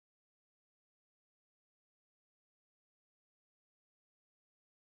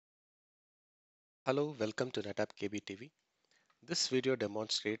Hello, welcome to NetApp KBTV. This video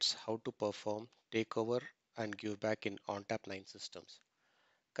demonstrates how to perform takeover and giveback in Ontap 9 systems.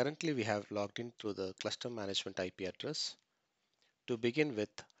 Currently, we have logged in through the cluster management IP address. To begin with,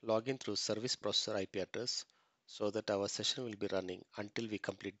 log in through service processor IP address so that our session will be running until we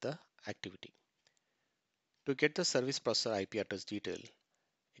complete the activity. To get the service processor IP address detail,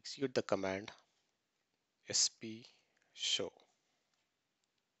 execute the command sp show.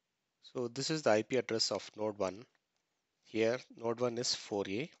 So this is the IP address of node 1. Here, node 1 is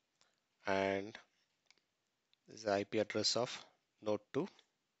 4A and this is the IP address of node 2,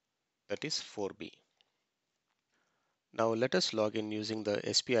 that is 4B. Now let us log in using the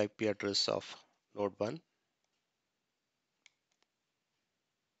SP IP address of node 1.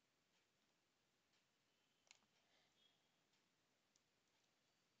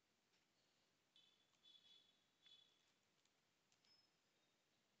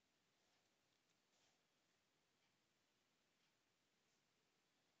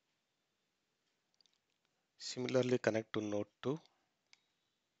 Similarly connect to node 2.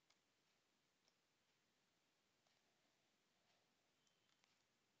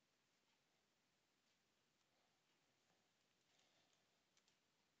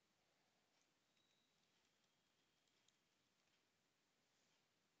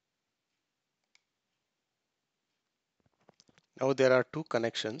 Now there are two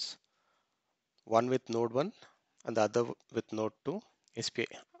connections, one with node 1 and the other with node 2 SP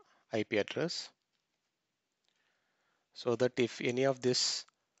IP address, so that if any of this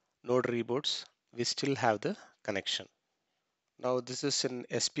node reboots, we still have the connection. Now this is an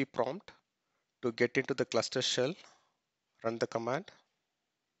SP prompt. To get into the cluster shell, run the command.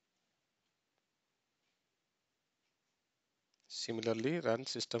 Similarly, run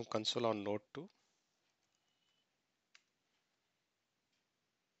system console on node 2.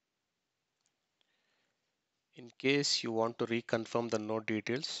 In case you want to reconfirm the node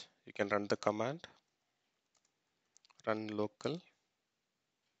details, you can run the command run local.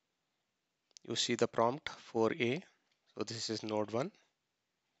 You see the prompt 4A, so this is node 1.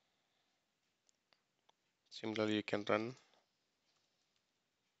 Similarly, you can run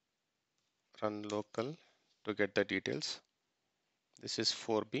local to get the details. This is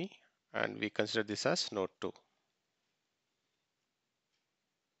 4B and we consider this as node 2.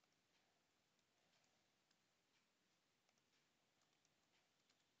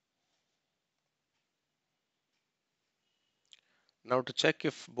 Now to check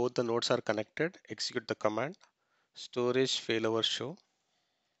if both the nodes are connected, execute the command storage failover show.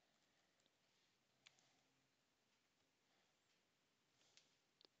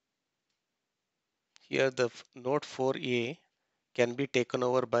 Here the node 4A can be taken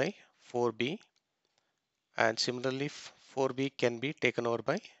over by 4B and similarly 4B can be taken over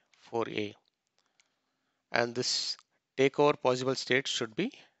by 4A, and this takeover possible state should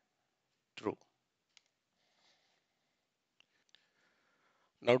be true.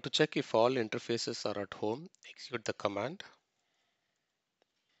 Now to check if all interfaces are at home, execute the command.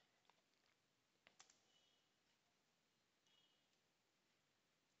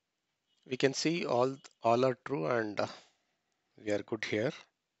 We can see all are true and we are good here.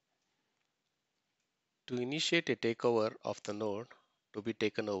 To initiate a takeover of the node to be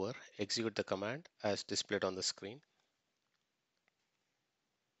taken over, execute the command as displayed on the screen.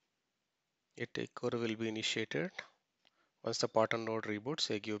 A takeover will be initiated. Once the partner node reboots,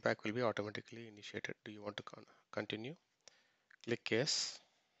 a giveback will be automatically initiated. Do you want to continue? Click yes.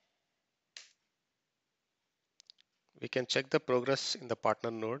 We can check the progress in the partner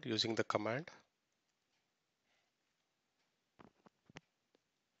node using the command.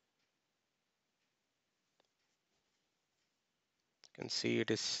 You can see it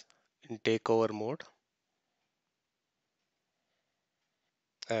is in takeover mode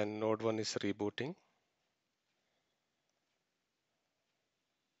and node 1 is rebooting.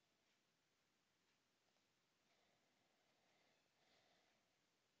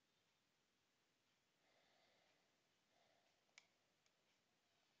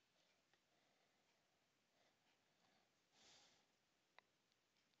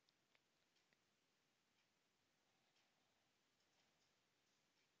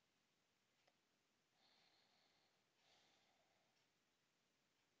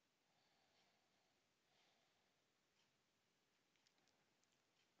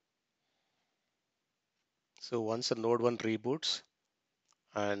 So once the node 1 reboots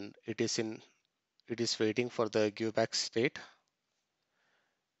and it is waiting for the giveback state,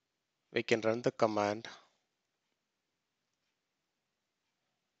 we can run the command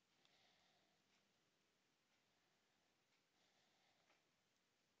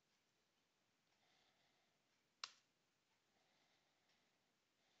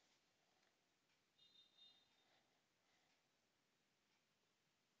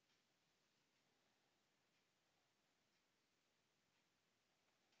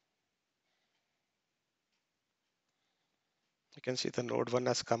You can see the node 1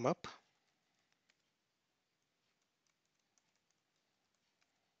 has come up.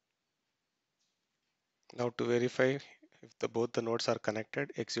 Now to verify if both the nodes are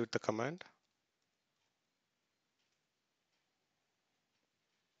connected, execute the command.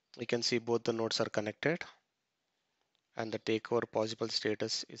 You can see both the nodes are connected and the takeover possible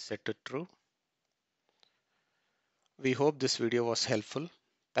status is set to true. We hope this video was helpful.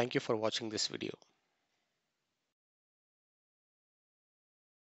 Thank you for watching this video.